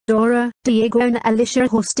Dora, Diego and Alicia are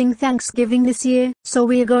hosting Thanksgiving this year, so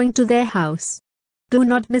we're going to their house. Do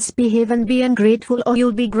not misbehave and be ungrateful or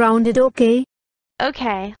you'll be grounded, okay?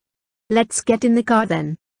 Okay. Let's get in the car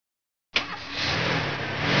then.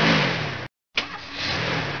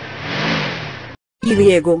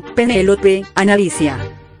 Diego, Penelope, and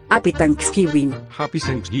Alicia. Happy Thanksgiving. Happy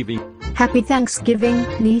Thanksgiving. Happy Thanksgiving,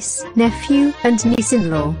 niece, nephew, and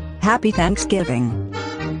niece-in-law. Happy Thanksgiving.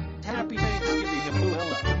 Happy Thanksgiving,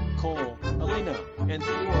 Abuela, Cole, Elena, and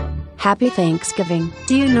Dora. Happy Thanksgiving.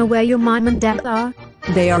 Do you know where your mom and dad are?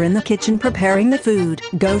 They are in the kitchen preparing the food.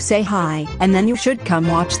 Go say hi, and then you should come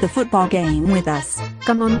watch the football game with us.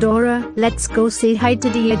 Come on Dora, let's go say hi to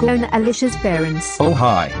Diego and Alicia's parents. Oh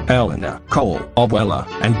hi, Elena, Cole, Abuela,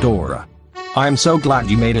 and Dora. I'm so glad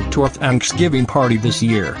you made it to our Thanksgiving party this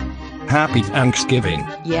year. Happy Thanksgiving.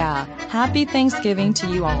 Yeah, happy Thanksgiving to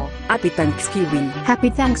you all. Happy Thanksgiving. Happy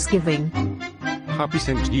Thanksgiving. Happy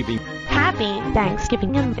Thanksgiving. Happy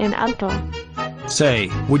Thanksgiving and Uncle. Say,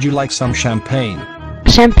 would you like some champagne?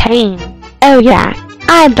 Champagne. Oh yeah,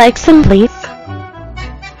 I'd like some please.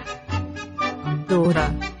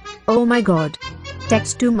 Dora. Oh my god.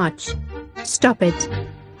 Text too much. Stop it.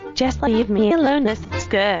 Just leave me alone, this is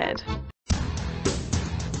good.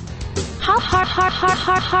 Ha ha ha ha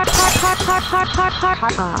ha ha ha ha ha ha ha ha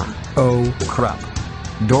ha. Oh crap.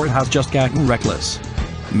 Dora has just gotten reckless.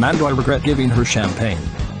 Man, do I regret giving her champagne.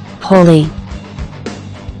 Holy.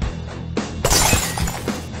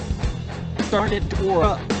 Darn it,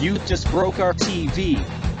 Dora, you just broke our TV.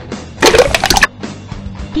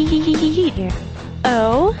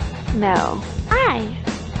 Oh no, I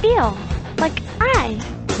feel like I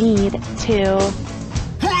need to.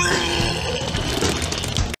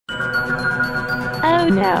 Oh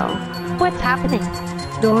no, what's happening?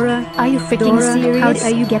 Dora, are you freaking serious? How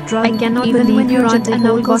dare you get drunk? I cannot Even believe when your you're aunt just and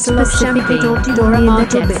a uncle local specifically champagne. told you Dora in the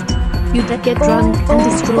Martin. test. You did get drunk and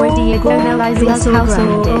destroy Diego and Eliza's house.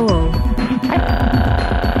 Dora,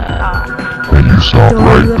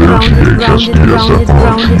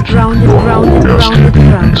 you are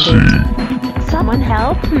grounded. Someone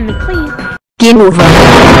help me, please. Game over.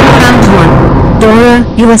 Round 1.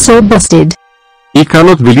 Dora, you are so busted. I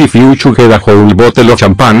cannot believe you should get a whole bottle of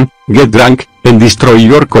champagne, get drunk, and destroy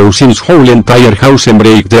your cousin's whole entire house and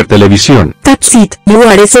break their television. That's it. You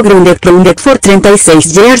are so grounded for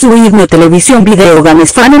 36 years with no television, video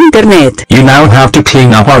games, fan and internet. You now have to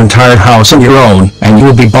clean up our entire house on your own, and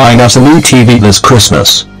you'll be buying us a new TV this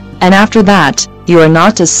Christmas. And after that, you are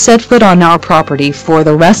not to set foot on our property for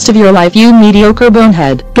the rest of your life, you mediocre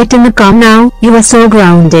bonehead. Get in the car now, you are so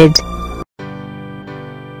grounded.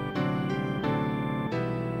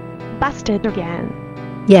 Busted again.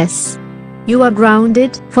 Yes. You are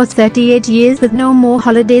grounded for 38 years with no more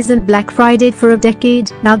holidays and Black Friday for a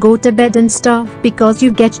decade. Now go to bed and starve because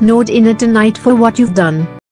you get node in it tonight for what you've done.